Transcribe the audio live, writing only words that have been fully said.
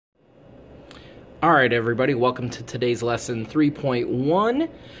All right, everybody, welcome to today's lesson 3.1. You're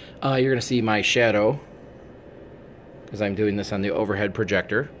going to see my shadow because I'm doing this on the overhead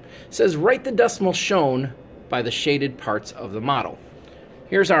projector. It says, write the decimals shown by the shaded parts of the model.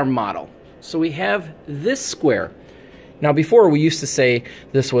 Here's our model. So we have this square. Now, before we used to say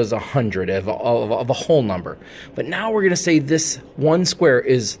this was 100 of a whole number. But now we're going to say this one square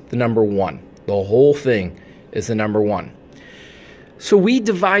is the number 1. The whole thing is the number 1. So we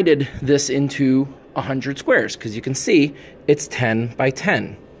divided this into 100 squares because you can see it's 10 by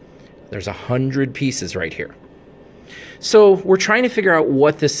 10. There's 100 pieces right here. So we're trying to figure out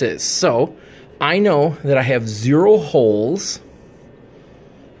what this is. So I know that I have 0 holes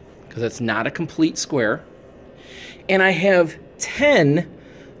because it's not a complete square. And I have 10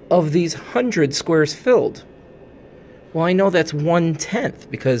 of these 100 squares filled. Well, I know that's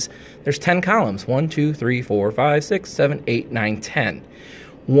 1/10 because there's 10 columns. 1, 2, 3, 4, 5, 6, 7, 8, 9, 10.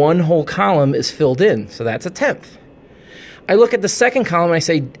 One whole column is filled in, so that's 1/10. I look at the second column and I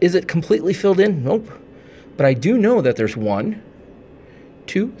say, is it completely filled in? Nope. But I do know that there's 1,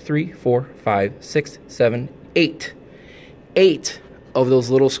 2, 3, 4, 5, 6, 7, 8. 8 of those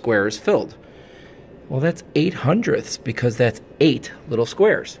little squares filled. Well, that's 8/100ths because that's 8 little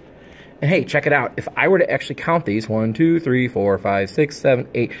squares. And hey, check it out. If I were to actually count these, 1, 2, 3, 4, 5, 6, 7,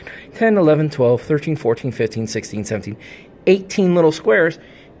 8, 10, 11, 12, 13, 14, 15, 16, 17, 18 little squares,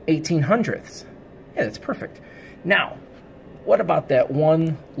 18/100ths. Yeah, that's perfect. Now, what about that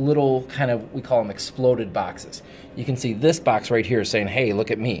one little kind of, we call them exploded boxes. You can see this box right here saying, hey,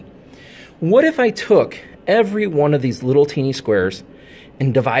 look at me. What if I took every one of these little teeny squares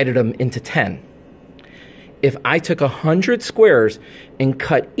and divided them into 10? If I took 100 squares and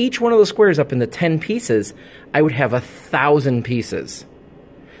cut each one of those squares up into 10 pieces, I would have 1,000 pieces.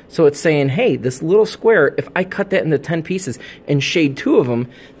 So it's saying, hey, this little square, if I cut that into 10 pieces and shade 2 of them,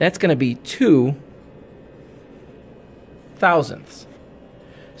 that's going to be 2 thousandths.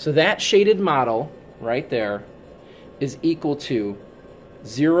 So that shaded model right there is equal to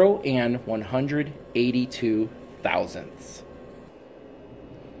 0 and 182 thousandths.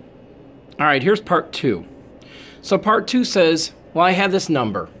 All right, here's part 2. So part 2 says, well, I have this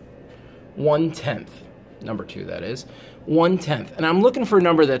number, 1/10, number 2 that is, 1/10. And I'm looking for a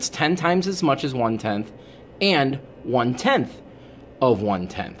number that's 10 times as much as 1/10 and 1/10 of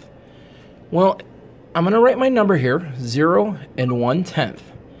 1/10. Well, I'm going to write my number here, 0 and 1/10.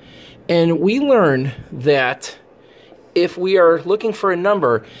 And we learned that if we are looking for a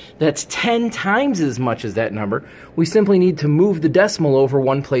number that's 10 times as much as that number, we simply need to move the decimal over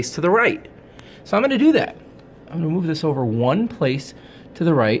one place to the right. So I'm going to do that. I'm going to move this over one place to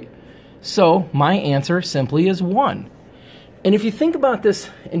the right. So my answer simply is 1. And if you think about this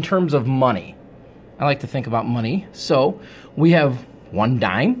in terms of money, I like to think about money. So we have 1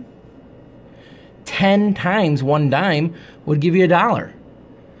 dime. 10 times 1 dime would give you $1.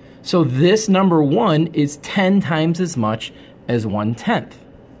 So this number 1 is 10 times as much as 1/10.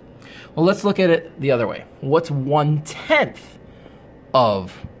 Well, let's look at it the other way. What's 1/10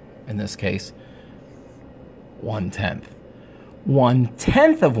 of, in this case, 1/10?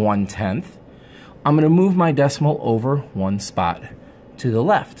 1/10 of 1/10, I'm going to move my decimal over one spot to the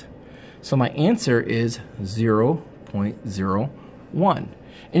left. So my answer is 0.01.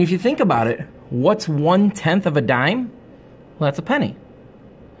 And if you think about it, what's 1/10 of a dime? Well, that's a penny.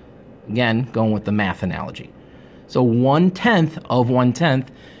 Again, going with the math analogy. So 1/10 of 1/10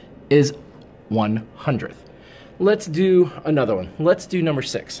 is 1/100th. Let's do another one. Let's do number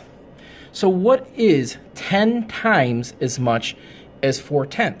 6. So what is 10 times as much as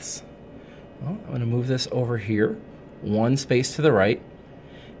 4/10? Well, I'm going to move this over here, one space to the right,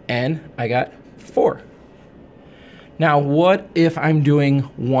 and I got 4. Now, what if I'm doing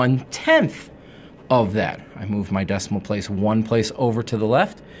 1/10 of that? I move my decimal place one place over to the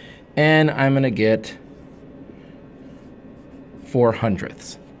left, and I'm going to get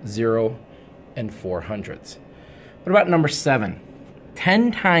 4/100ths, 0 and 4/100ths. What about number 7?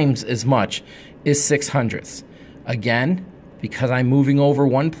 10 times as much is 6/100ths. Again, because I'm moving over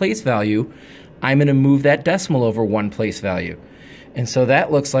one place value, I'm going to move that decimal over one place value. And so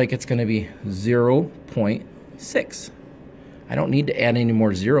that looks like it's going to be 0.6. I don't need to add any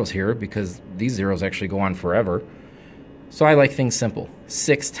more zeros here because these zeros actually go on forever. So I like things simple.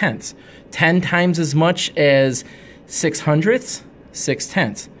 6/10. 10 times as much as 6/100ths,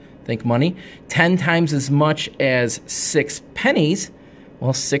 6/10. Think money. 10 times as much as 6 pennies.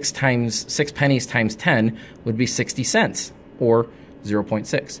 Well, 6 pennies times 10 would be 60 cents, or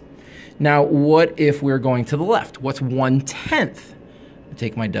 0.6. Now, what if we're going to the left? What's 1/10? I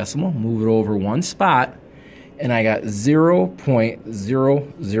take my decimal, move it over one spot, and I got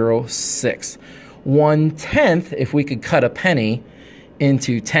 0.006. 1/10, if we could cut a penny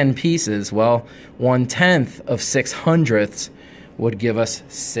into 10 pieces, well, 1/10 of 600ths would give us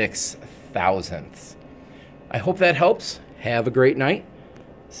 6 thousandths. I hope that helps. Have a great night.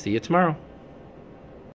 See you tomorrow.